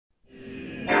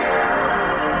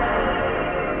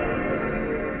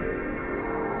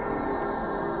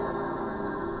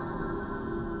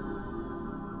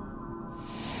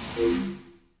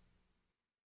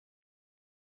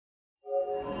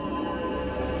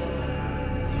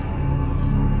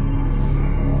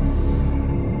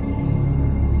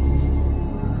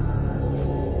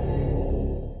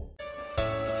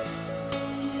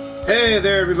Hey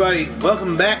there everybody,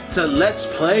 welcome back to Let's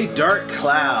Play Dark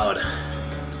Cloud.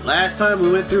 Last time we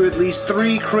went through at least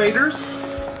 3 craters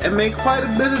and made quite a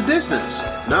bit of distance.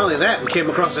 Not only that, we came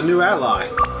across a new ally.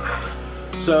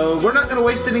 So we're not going to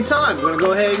waste any time, we're going to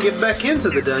go ahead and get back into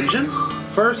the dungeon.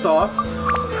 First off,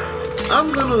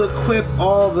 I'm going to equip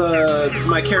all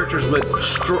my characters with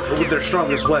their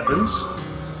strongest weapons.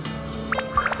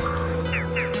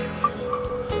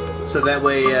 So that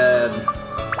way,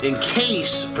 in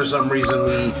case, for some reason,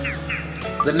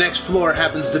 the next floor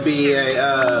happens to be I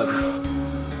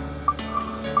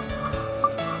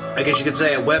guess you could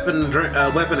say a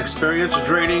weapon experience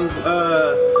draining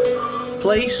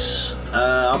place,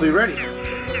 I'll be ready.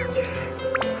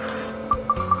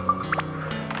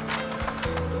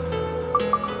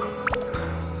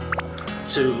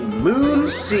 To Moon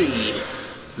Sea.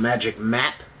 Magic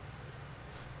map.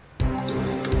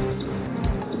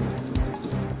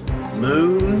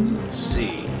 Moon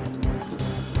Sea.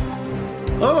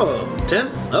 Oh,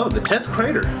 the 10th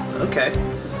crater. Okay.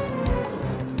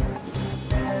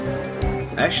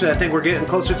 Actually, I think we're getting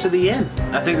closer to the end.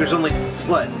 I think there's only,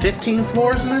 what, 15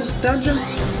 floors in this dungeon?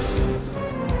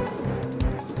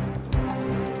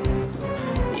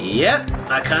 Yep,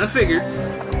 I kind of figured.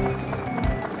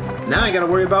 Now I gotta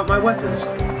worry about my weapons.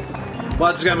 Well,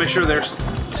 I just gotta make sure they're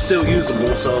still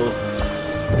usable, so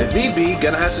if need be,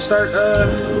 gonna have to start,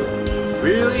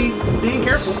 really being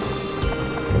careful.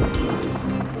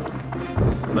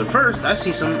 But first, I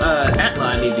see some atla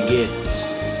I need to get.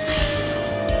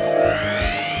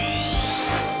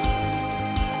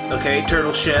 Okay,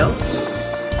 turtle shell.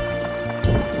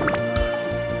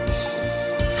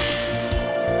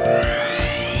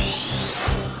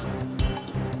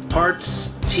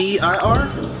 Parts TIR?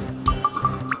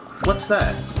 What's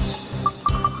that?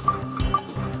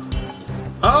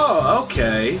 Oh,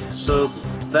 okay. So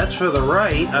that's for the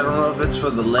right. I don't know if it's for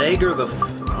the leg or the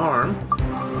arm.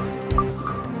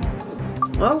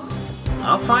 Well,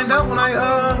 I'll find out when I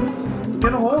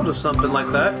get a hold of something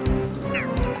like that.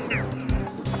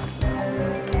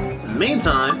 In the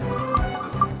meantime,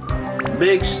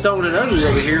 Big Stone and Ugly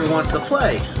over here wants to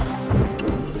play.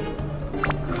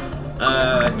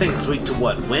 I think it's weak to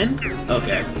what? Wind?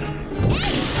 Okay.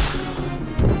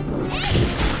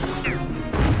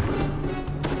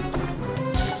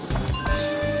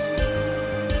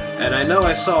 And I know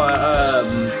I saw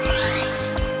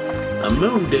a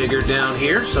moon digger down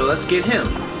here, so let's get him.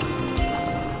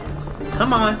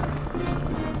 Come on.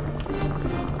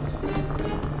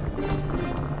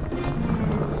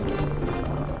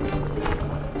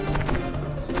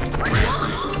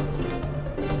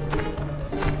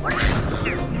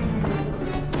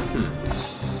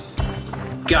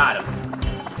 Got him.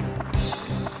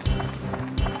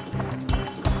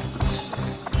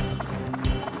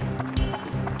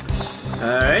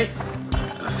 Alright.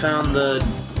 I found the...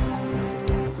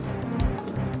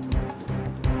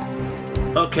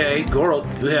 Okay, Goral...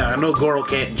 Yeah, I know Goral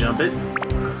can't jump it.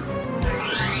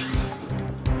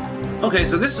 Okay,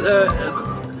 so this...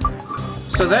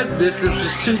 so that distance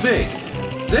is too big.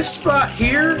 This spot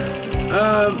here,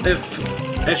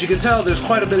 as you can tell, there's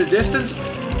quite a bit of distance.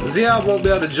 Zial won't be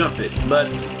able to jump it, but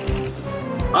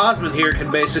Osmond here can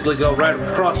basically go right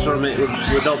across from it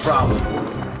with no problem.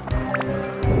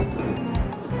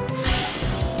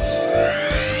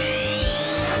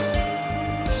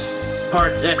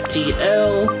 Parts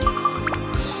FTL.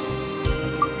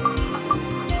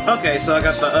 Okay, so I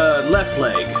got the left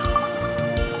leg.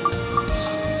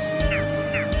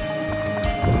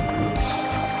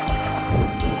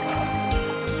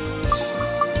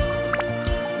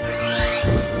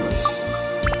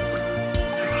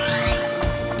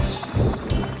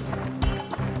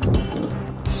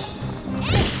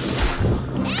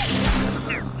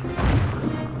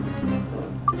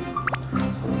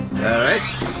 Alright,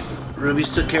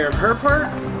 Ruby's took care of her part.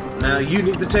 Now you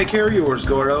need to take care of yours,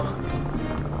 Goro.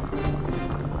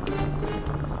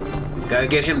 Gotta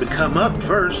get him to come up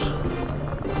first.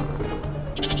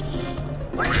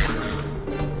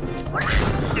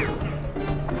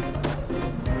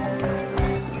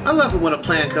 I love it when a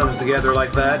plan comes together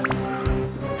like that.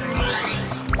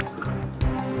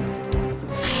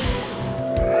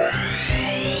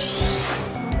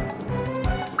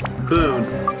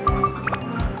 Boone.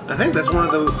 I think that's one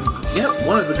of the... Yep,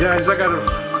 one of the guys I gotta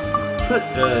put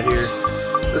here.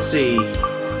 Let's see.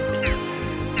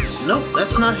 Nope,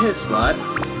 that's not his spot.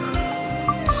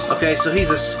 Okay, so he's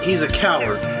a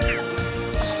coward.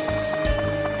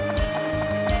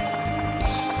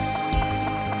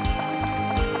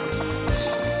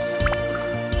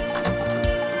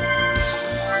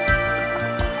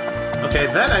 Okay,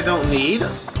 that I don't need,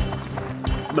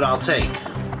 but I'll take.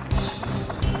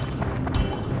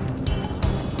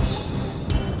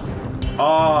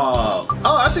 Oh,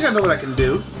 I think I know what I can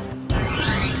do.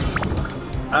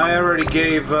 I already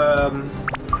gave,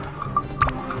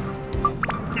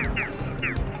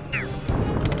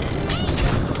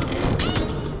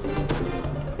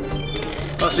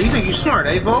 Oh, so you think you're smart,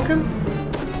 eh, Vulcan?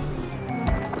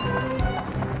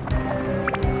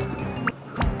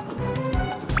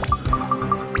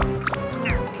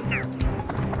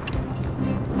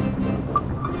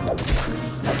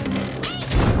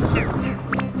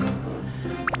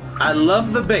 I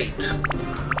love the bait.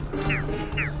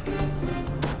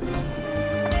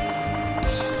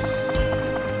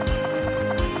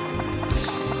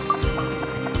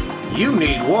 You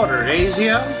need water,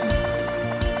 Asia.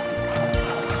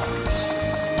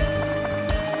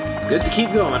 Good to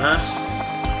keep going, huh?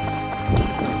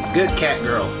 Good cat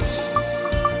girl.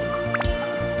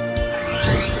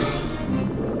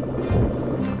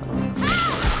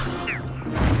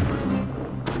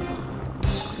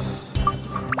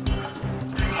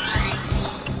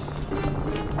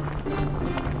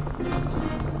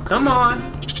 Come on.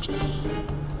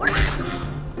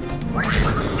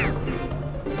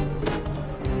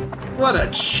 What a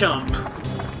chump.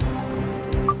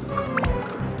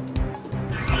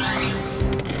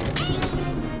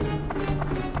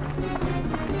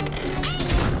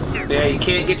 Yeah, you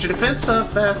can't get your defense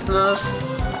up fast enough.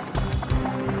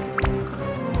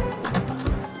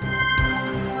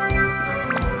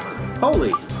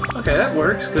 Holy. Okay, that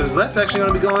works, because that's actually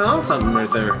going to be going on something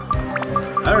right there.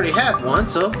 I already have one,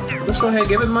 so let's go ahead and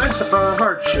give it my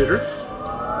hard shooter.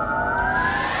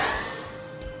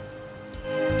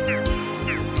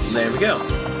 There we go.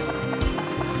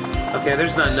 Okay,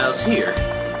 there's nothing else here.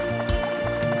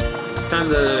 Time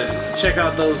to check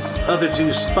out those other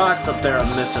two spots up there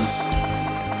I'm missing.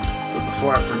 But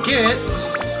before I forget...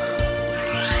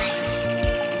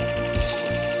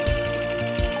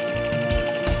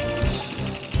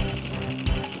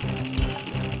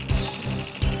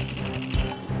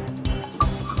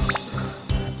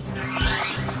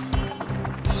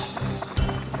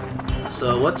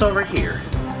 So what's over here?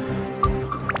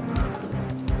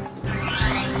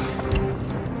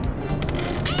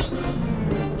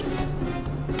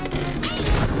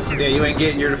 Yeah, you ain't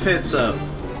getting your defense up.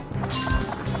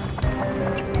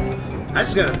 I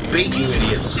just gotta bait you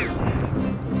idiots.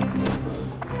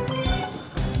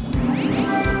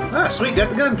 Ah, sweet, got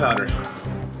the gunpowder.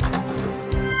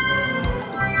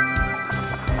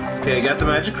 Okay, got the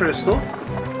magic crystal.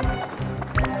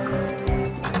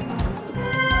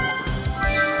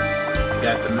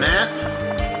 Got the map.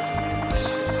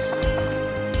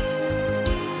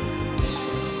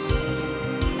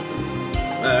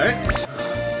 Alright.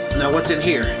 Now what's in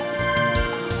here?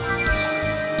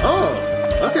 Oh!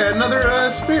 Okay,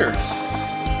 another spear.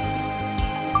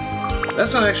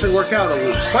 That's gonna actually work out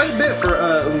quite a bit for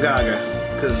Ungaga.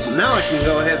 Because now I can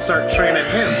go ahead and start training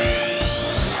him.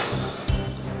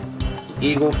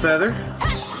 Eagle feather.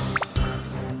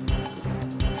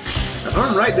 If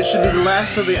I'm right, this should be the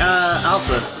last of the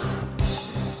Alpha.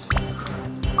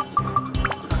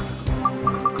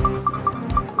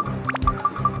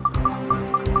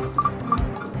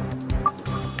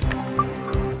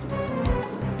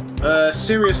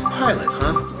 Serious pilot,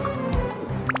 huh?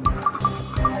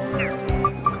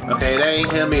 Okay, that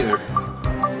ain't him either.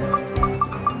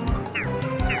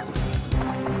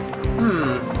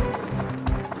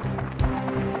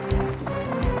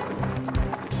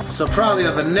 So probably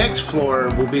on the next floor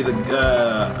will be the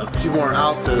a few more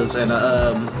Altas and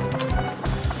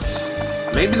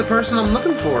maybe the person I'm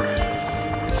looking for.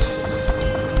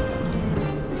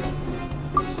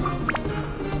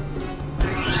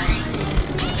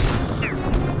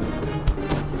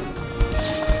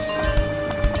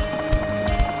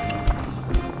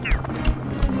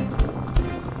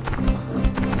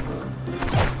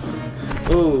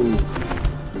 Ooh.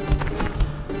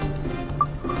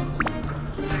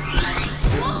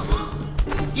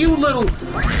 You little...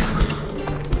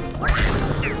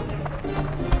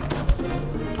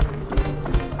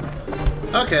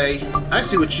 Okay, I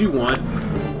see what you want.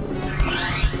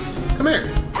 Come here.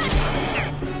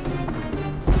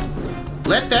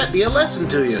 Let that be a lesson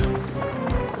to you.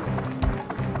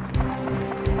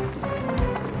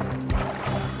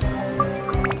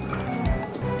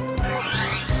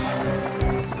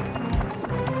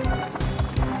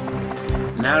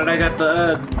 Now that I got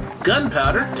the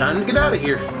gunpowder, time to get out of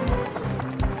here.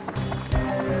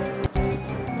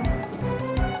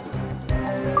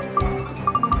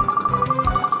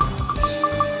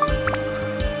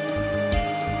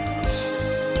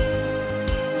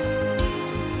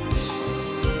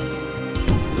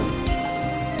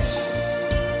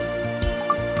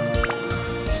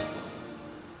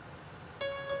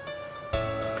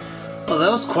 Well, that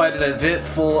was quite an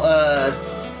eventful,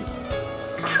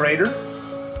 crater.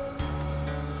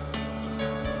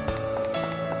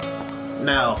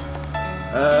 Now,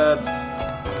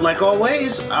 like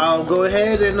always, I'll go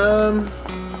ahead and,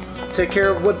 take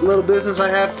care of what little business I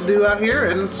have to do out here,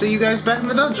 and see you guys back in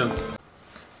the dungeon.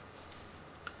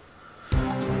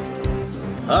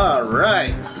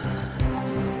 Alright.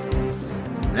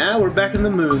 Now we're back in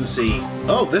the Moon Sea.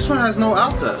 Oh, this one has no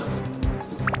Alta.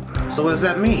 So what does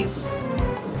that mean?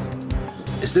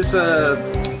 Is this a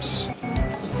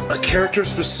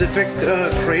character-specific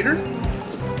crater?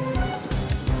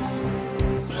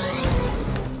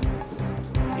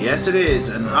 Yes, it is,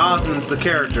 and Osmond's the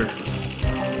character.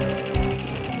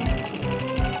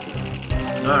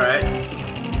 Alright.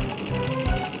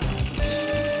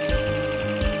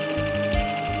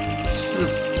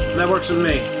 That works with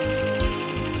me.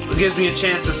 It gives me a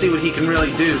chance to see what he can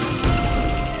really do.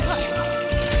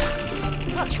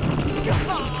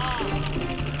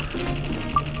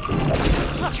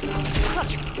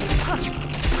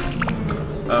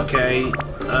 Okay,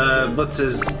 what's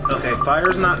his... Okay,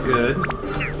 fire's not good.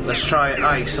 Let's try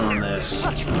ice on this.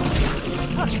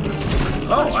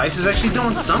 Oh, ice is actually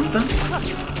doing something.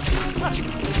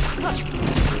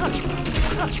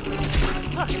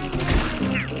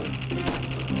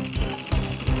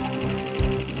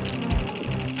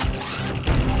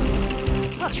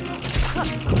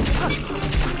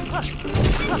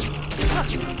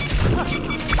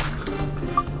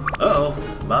 Uh-oh,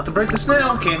 about to break the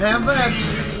snail. Can't have that.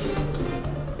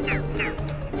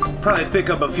 Probably pick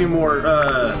up a few more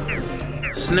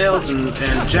snails and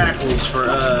jackals for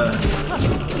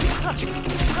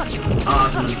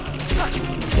Osmond.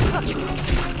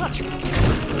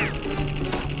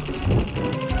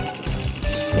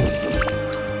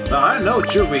 Oh, I know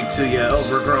what you're weak to, you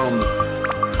overgrown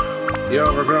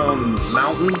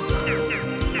mountain.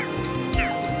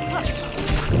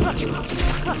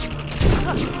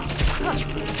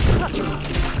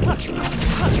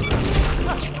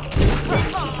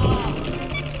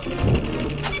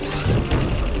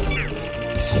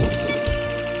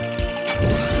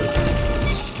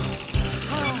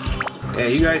 Yeah,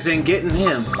 you guys ain't getting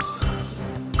him.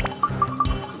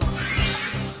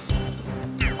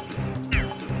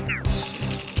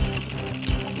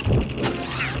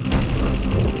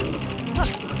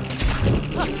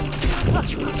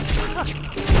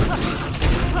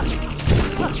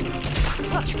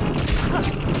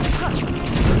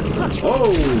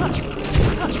 Oh!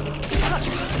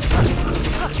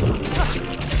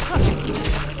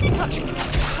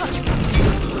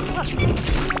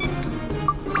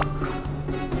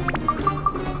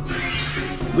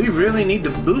 We really need to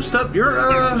boost up your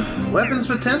weapons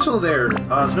potential there,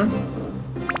 Osmond.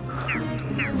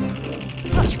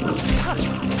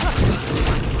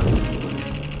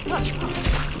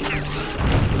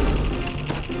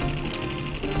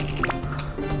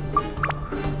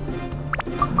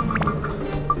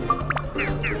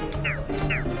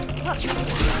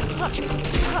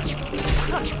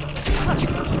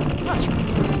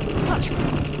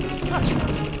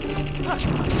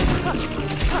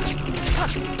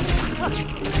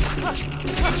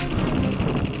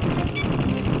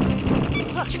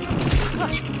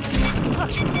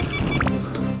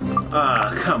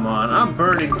 Ah, come on. I'm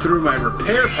burning through my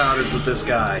repair powders with this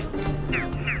guy.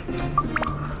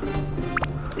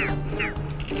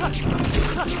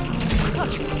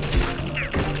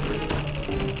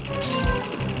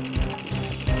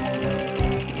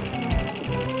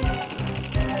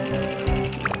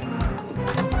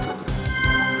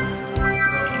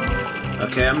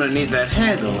 Okay, I'm gonna need that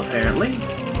handle, apparently.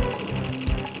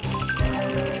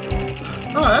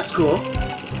 Oh, that's cool.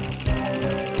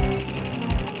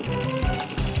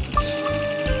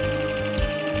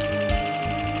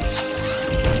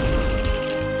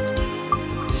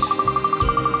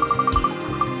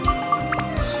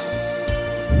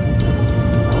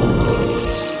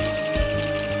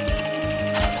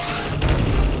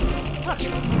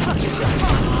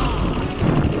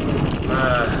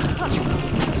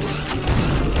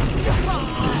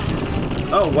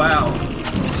 Oh, wow.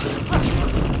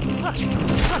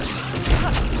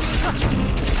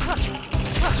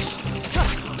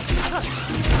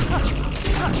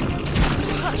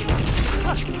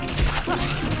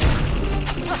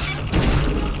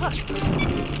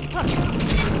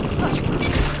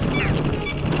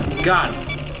 Got him.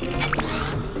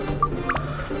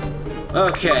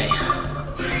 Okay.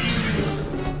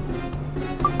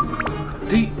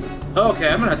 Okay,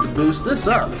 I'm gonna have to boost this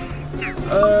up.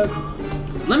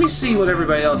 Let me see what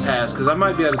everybody else has, because I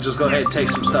might be able to just go ahead and take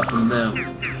some stuff from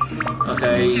them.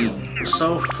 Okay.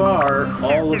 So far,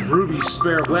 all of Ruby's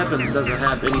spare weapons doesn't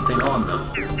have anything on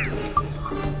them.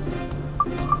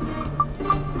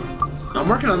 I'm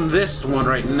working on this one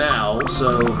right now,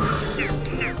 so...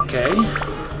 Okay.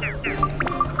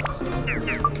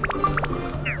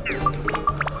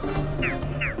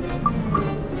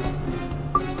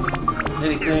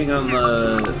 Anything on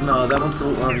the... No, that one's the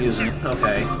one I'm using.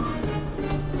 Okay.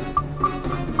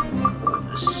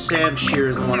 Sam Shear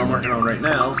is the one I'm working on right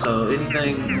now, so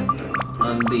anything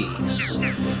on these.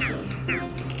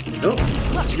 Nope.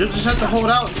 You'll just have to hold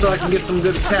out so I can get some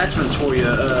good attachments for you,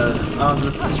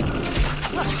 Osmond.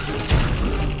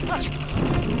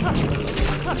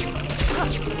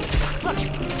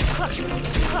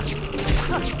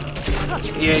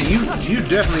 Yeah, you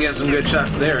definitely get some good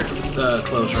shots there at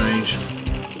close range.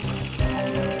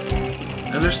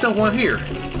 And there's still one here.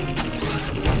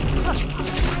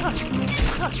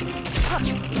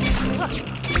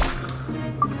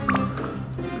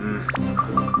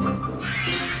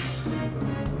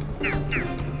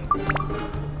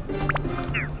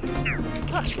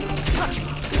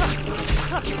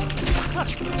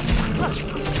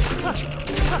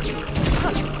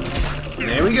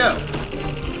 There we go.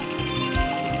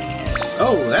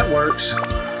 Oh, that works.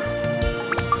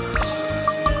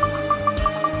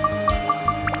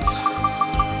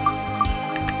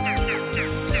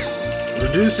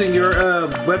 Reducing your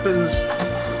weapons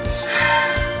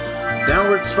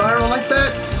downward spiral like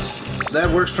that?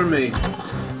 That works for me.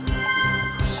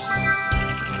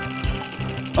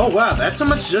 Oh wow, that's how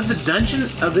much of the dungeon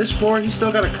of this floor he's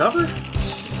still got to cover?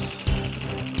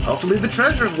 Hopefully the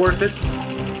treasure's worth it.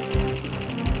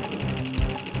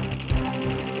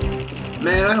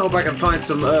 Man, I hope I can find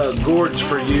some gourds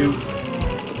for you.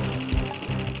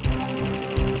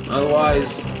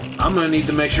 Otherwise, I'm gonna need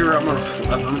to make sure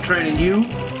if I'm training you,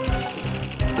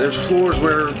 there's floors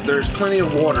where there's plenty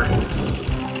of water.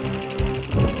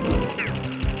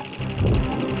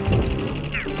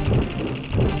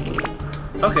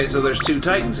 Okay, so there's 2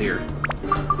 titans here.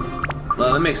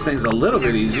 Well, that makes things a little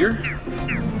bit easier.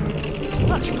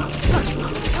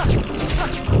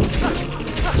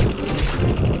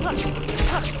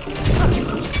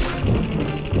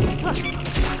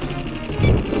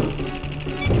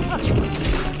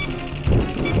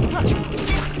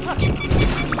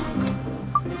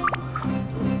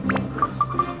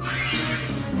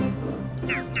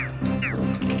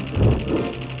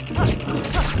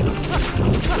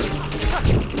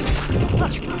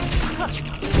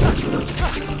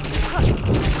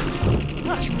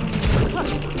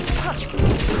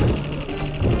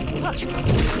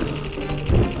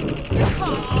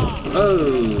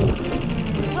 Oh.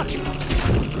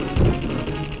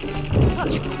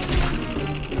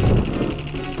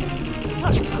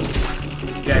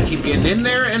 Gotta keep getting in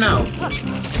there and out.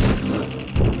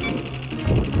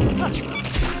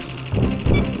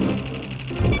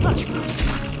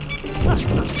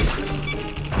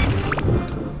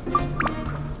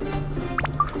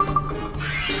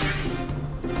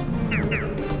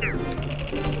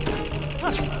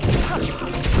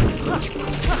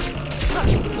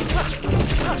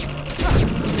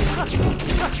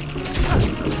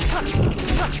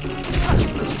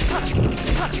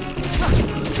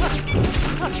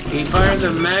 Keep firing the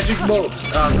magic bolts,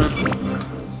 Osmond.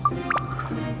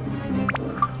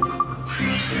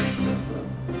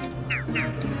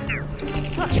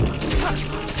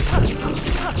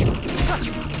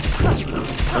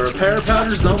 The repair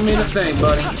powders don't mean a thing,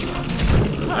 buddy.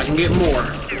 I can get more.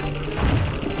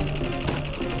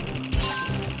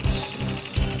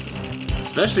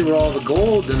 Especially with all the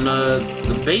gold and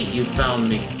the bait you found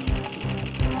me.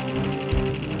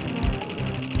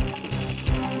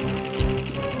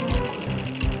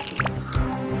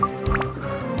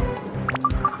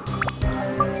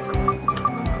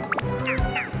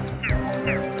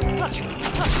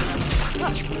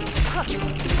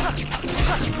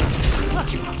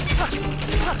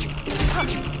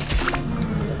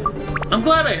 I'm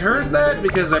glad I heard that,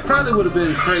 because I probably would have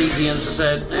been crazy and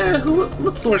said,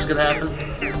 what's the worst could happen?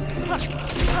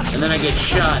 And then I get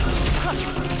shot.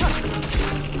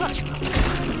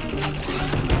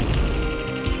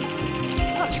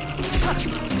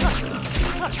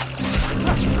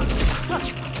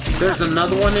 There's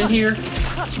another one in here.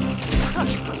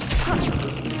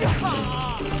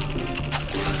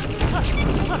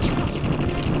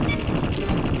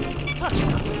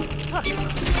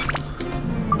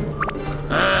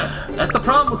 That's the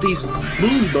problem with these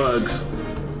moon bugs.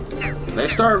 They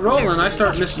start rolling, I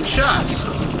start missing shots.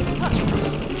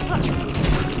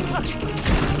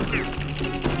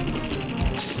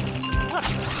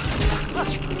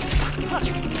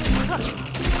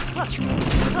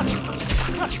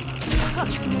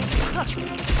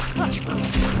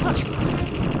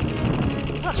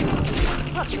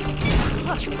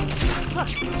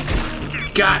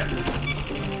 Got it.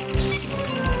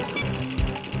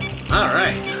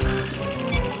 Alright.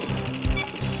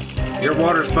 Your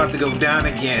water's about to go down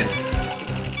again.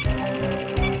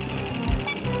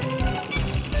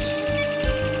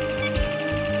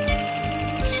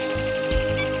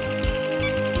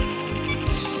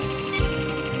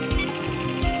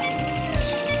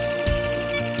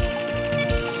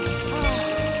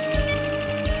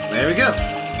 There we go.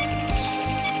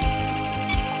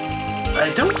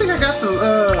 I don't think I got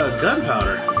the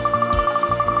gunpowder.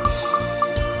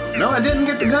 No, I didn't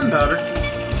get the gunpowder.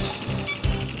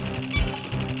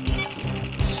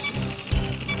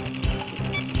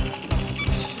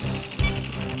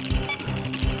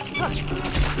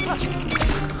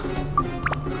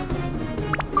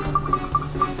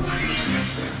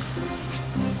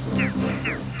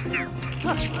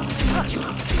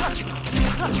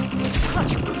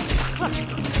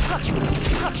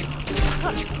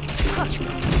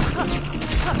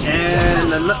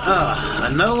 And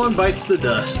another one bites the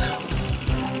dust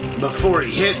before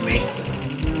he hit me.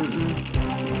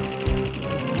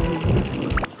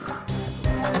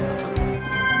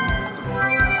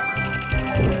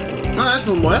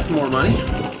 Oh, that's more money.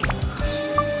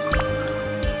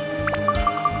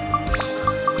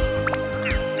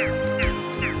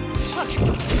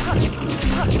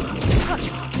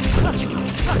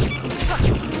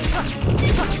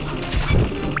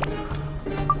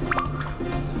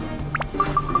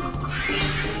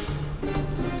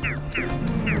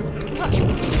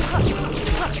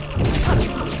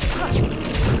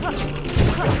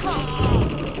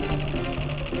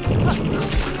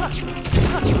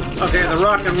 Okay, the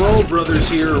rock and roll brothers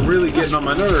here are really getting on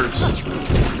my nerves.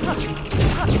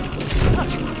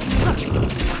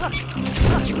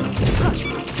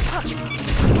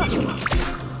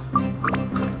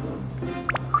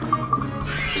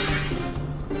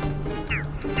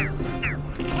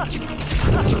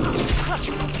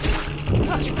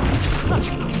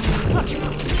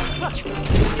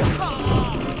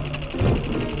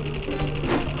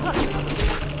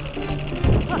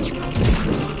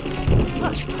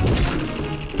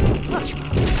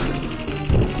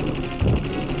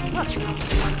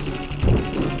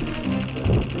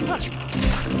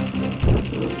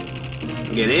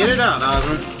 Get in and out,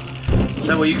 Osmond.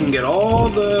 So that way you can get all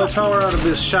the power out of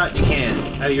this shot you can,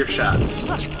 out of your shots.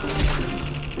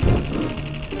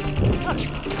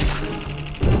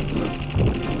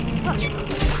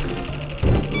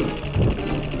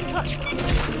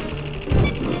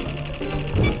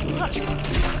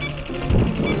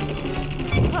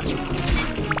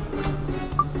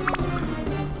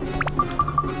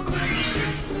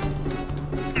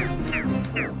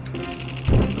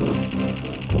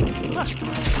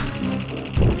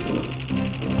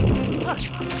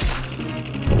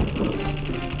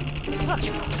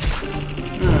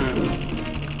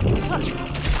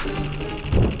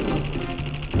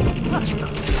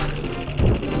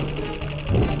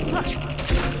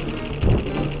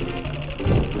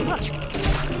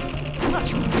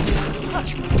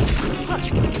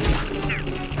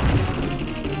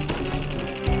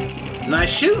 Nice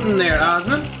shooting there,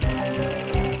 Osmond.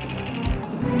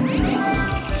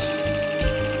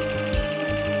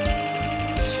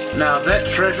 Now, if that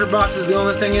treasure box is the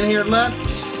only thing in here left,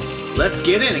 let's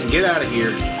get in and get out of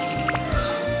here.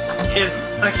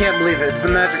 I can't believe it. It's the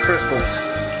magic crystal.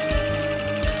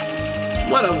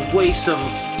 What a waste of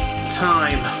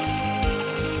time.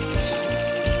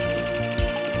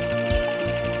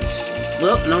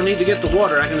 Well, no need to get the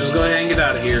water. I can just go ahead and get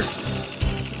out of here.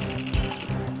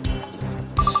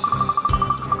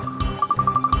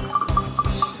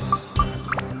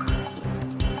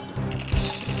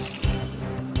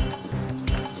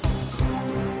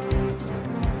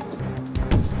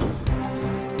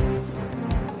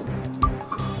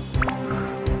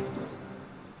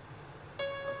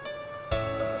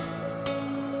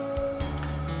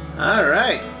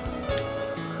 Alright.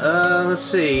 Let's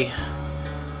see.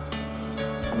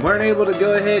 Weren't able to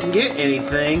go ahead and get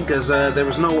anything because there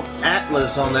was no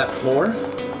atlas on that floor.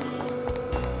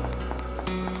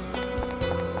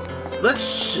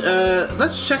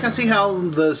 Let's check and see how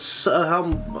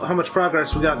how much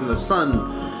progress we got in the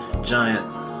sun giant.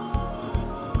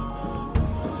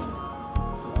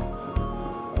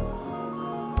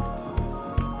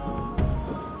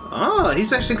 Oh,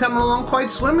 he's actually coming along quite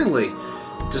swimmingly.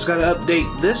 Just got to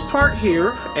update this part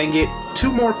here and get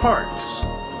 2 more parts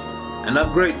and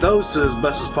upgrade those to as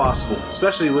best as possible,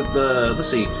 especially with the, let's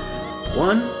see,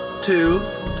 1, 2,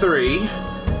 3,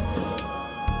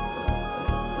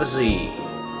 let's see.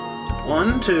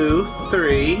 1, 2,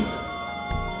 3,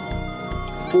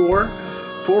 4.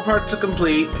 4 parts to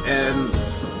complete, and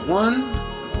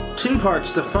 2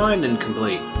 parts to find and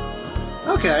complete.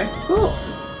 Okay, cool.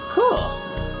 Cool.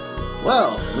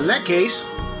 Well, in that case,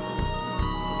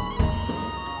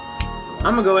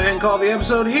 I'm gonna go ahead and call the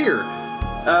episode here.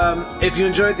 If you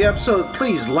enjoyed the episode,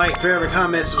 please like, favorite,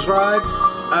 comment, subscribe.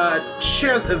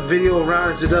 Share the video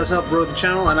around, as it does help grow the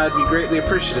channel, and I'd be greatly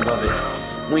appreciative of it.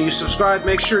 When you subscribe,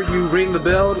 make sure you ring the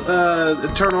bell,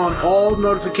 turn on all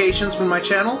notifications from my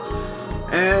channel,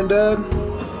 and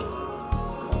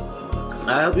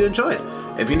I hope you enjoyed.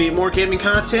 If you need more gaming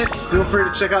content, feel free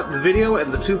to check out the video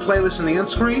and the 2 playlists on the end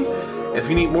screen. If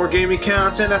you need more gaming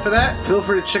content after that, feel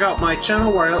free to check out my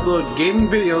channel where I upload gaming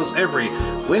videos every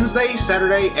Wednesday,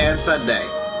 Saturday, and Sunday.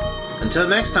 Until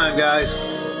next time, guys,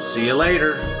 see you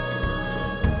later.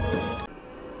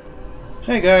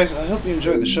 Hey guys, I hope you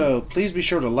enjoyed the show. Please be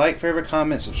sure to like, favorite,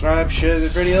 comment, subscribe, share the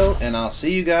video, and I'll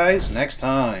see you guys next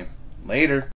time.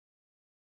 Later.